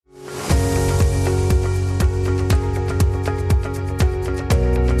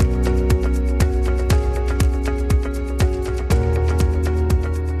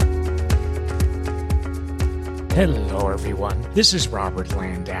This is Robert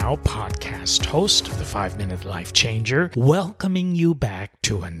Landau, podcast host of the 5-Minute Life Changer, welcoming you back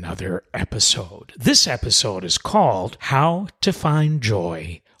to another episode. This episode is called How to Find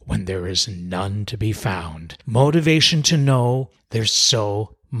Joy When There Is None to Be Found. Motivation to know there's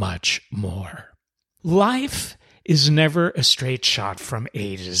so much more. Life is never a straight shot from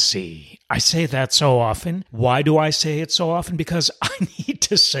A to Z. I say that so often. Why do I say it so often? Because I need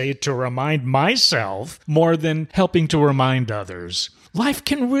to say it to remind myself more than helping to remind others. Life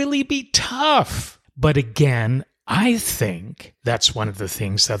can really be tough. But again, I think that's one of the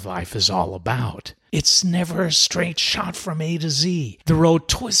things that life is all about. It's never a straight shot from A to Z. The road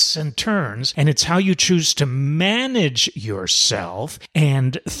twists and turns, and it's how you choose to manage yourself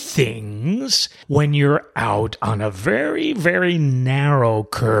and things when you're out on a very, very narrow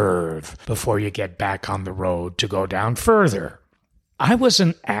curve before you get back on the road to go down further. I was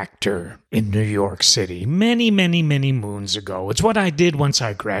an actor in New York City many moons ago. It's what I did once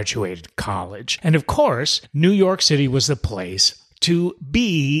I graduated college. And of course, New York City was the place to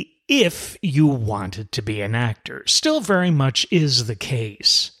be if you wanted to be an actor. Still very much is the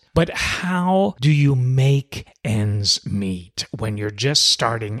case. But how do you make ends meet when you're just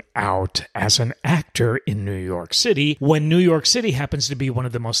starting out as an actor in New York City, when New York City happens to be one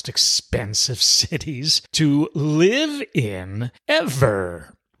of the most expensive cities to live in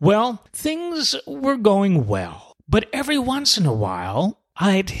ever? Well, things were going well, but every once in a while,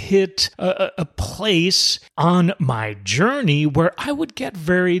 I'd hit a place on my journey where I would get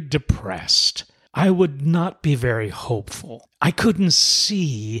very depressed. I would not be very hopeful. I couldn't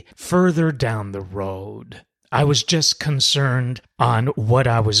see further down the road. I was just concerned on what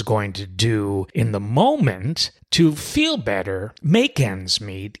I was going to do in the moment to feel better, make ends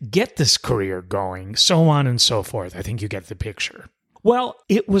meet, get this career going, so on and so forth. I think you get the picture. Well,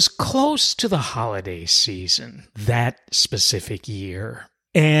 it was close to the holiday season that specific year.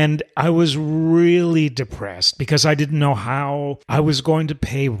 And I was really depressed because I didn't know how I was going to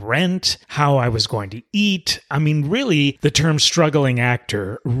pay rent, how I was going to eat. I mean, really, the term struggling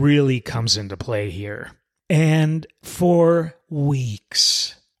actor really comes into play here. And for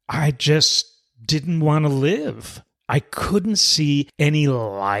weeks, I just didn't want to live. I couldn't see any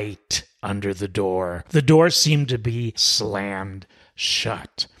light under the door. The door seemed to be slammed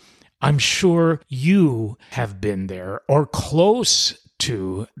shut. I'm sure you have been there or close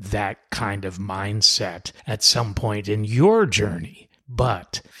to that kind of mindset at some point in your journey.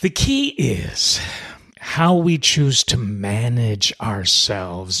 But the key is how we choose to manage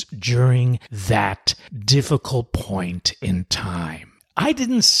ourselves during that difficult point in time. I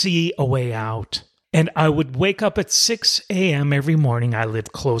didn't see a way out, and I would wake up at 6 a.m. every morning. I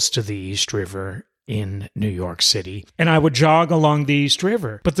lived close to the East River in New York City, and I would jog along the East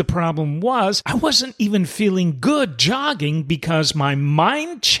River. But the problem was, I wasn't even feeling good jogging because my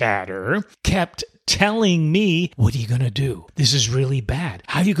mind chatter kept telling me, what are you going to do? This is really bad.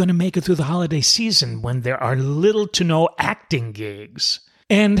 How are you going to make it through the holiday season when there are little to no acting gigs?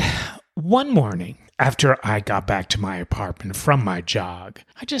 And one morning, after I got back to my apartment from my jog,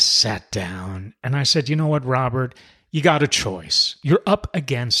 I just sat down and I said, you know what, Robert? You got a choice. You're up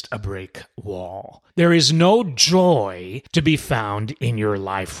against a brick wall. There is no joy to be found in your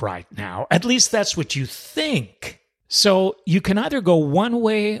life right now. At least that's what you think. So you can either go one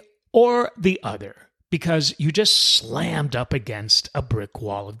way or the other because you just slammed up against a brick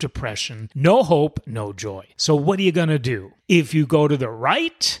wall of depression. No hope, no joy. So what are you going to do? If you go to the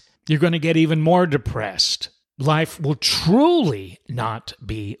right, you're going to get even more depressed. Life will truly not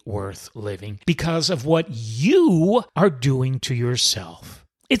be worth living because of what you are doing to yourself.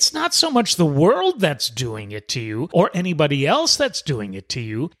 It's not so much the world that's doing it to you or anybody else that's doing it to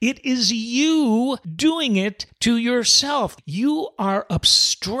you. It is you doing it to yourself. You are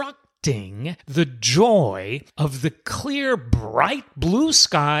obstructing the joy of the clear, bright blue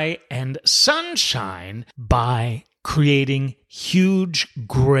sky and sunshine by creating huge,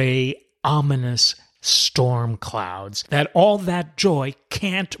 gray, ominous storm clouds that all that joy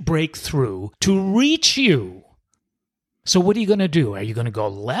can't break through to reach you. So what are you going to do? Are you going to go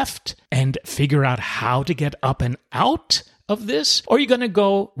left and figure out how to get up and out of this? Or are you going to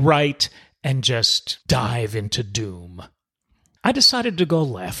go right and just dive into doom? I decided to go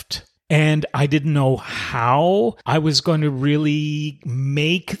left, and I didn't know how I was going to really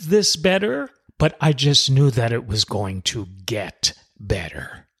make this better, but I just knew that it was going to get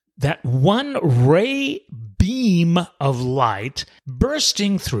better. That one ray beam of light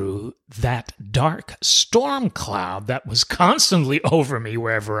bursting through that dark storm cloud that was constantly over me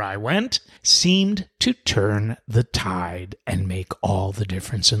wherever I went seemed to turn the tide and make all the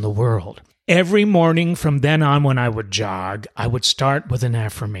difference in the world. Every morning from then on when I would jog, I would start with an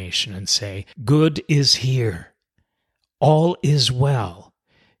affirmation and say, good is here. All is well.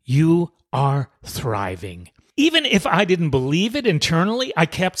 You are thriving. Even if I didn't believe it internally, I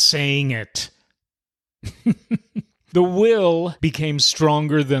kept saying it. The will became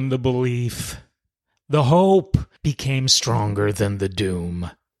stronger than the belief. The hope became stronger than the doom.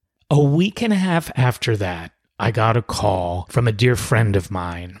 A week and a half after that, I got a call from a dear friend of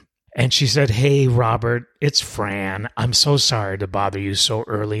mine. And she said, hey, Robert, it's Fran. I'm so sorry to bother you so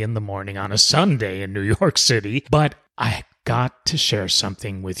early in the morning on a Sunday in New York City, but I got to share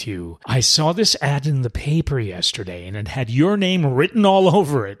something with you. I saw this ad in the paper yesterday, and it had your name written all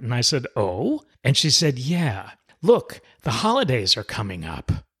over it. And I said, oh? And she said, yeah. Look, the holidays are coming up.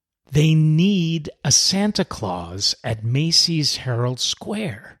 They need a Santa Claus at Macy's Herald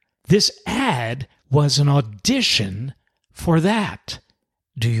Square. This ad was an audition for that.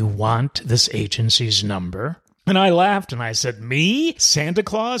 Do you want this agency's number? And I laughed and I said, me? Santa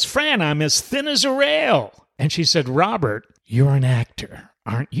Claus? Fran, I'm as thin as a rail. And she said, Robert, you're an actor,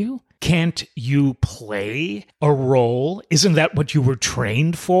 aren't you? Can't you play a role? Isn't that what you were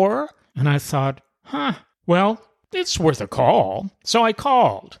trained for? And I thought, well, it's worth a call. So I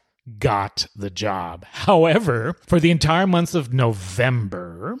called. Got the job. However, for the entire month of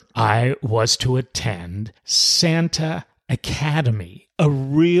November, I was to attend Santa Academy, a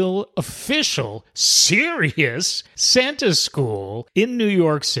real, official, serious Santa school in New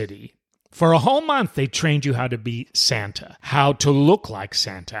York City. For a whole month, they trained you how to be Santa, how to look like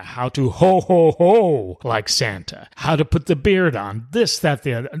Santa, how to ho-ho-ho like Santa, how to put the beard on, this, that,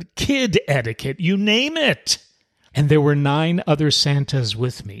 the other, kid etiquette, you name it. And there were 9 other Santas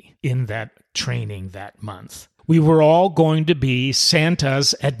with me in that training that month. We were all going to be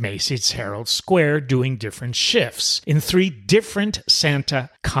Santas at Macy's Herald Square doing different shifts in 3 different Santa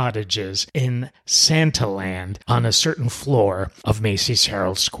cottages in Santaland on a certain floor of Macy's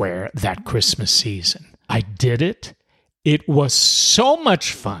Herald Square that Christmas season. I did it. It was so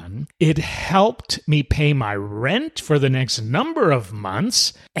much fun. It helped me pay my rent for the next number of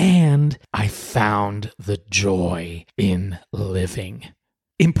months, and I found the joy in living.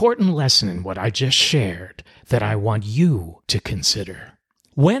 Important lesson in what I just shared that I want you to consider.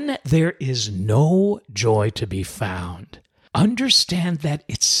 When there is no joy to be found, understand that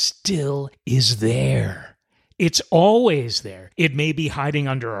it still is there. It's always there. It may be hiding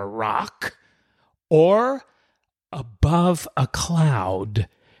under a rock or above a cloud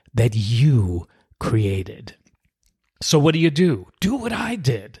that you created. So what do? Do what I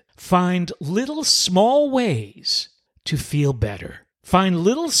did. Find little small ways to feel better. Find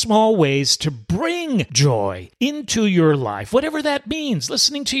little small ways to bring joy into your life, whatever that means.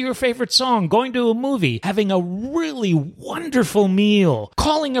 Listening to your favorite song, going to a movie, having a really wonderful meal,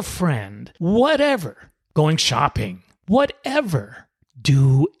 calling a friend, whatever, going shopping, whatever.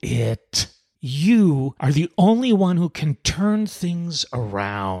 Do it. You are the only one who can turn things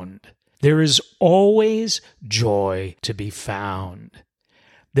around. There is always joy to be found.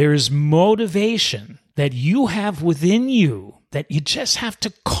 There is motivation that you have within you that you just have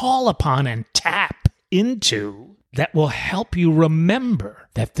to call upon and tap into that will help you remember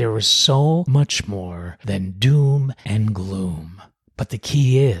that there is so much more than doom and gloom. But the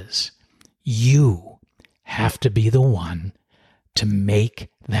key is you have to be the one to make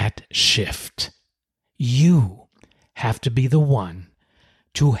that shift. You have to be the one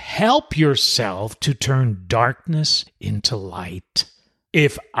to help yourself to turn darkness into light.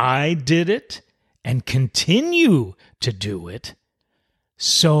 If I did it and continue to do it,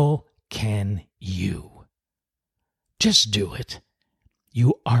 so can you. Just do it.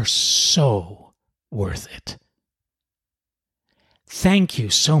 You are so worth it. Thank you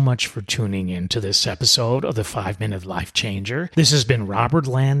so much for tuning in to this episode of the 5-Minute Life Changer. This has been Robert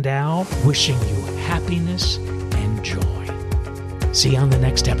Landau, wishing you happiness and joy. See you on the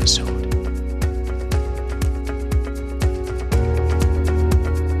next episode.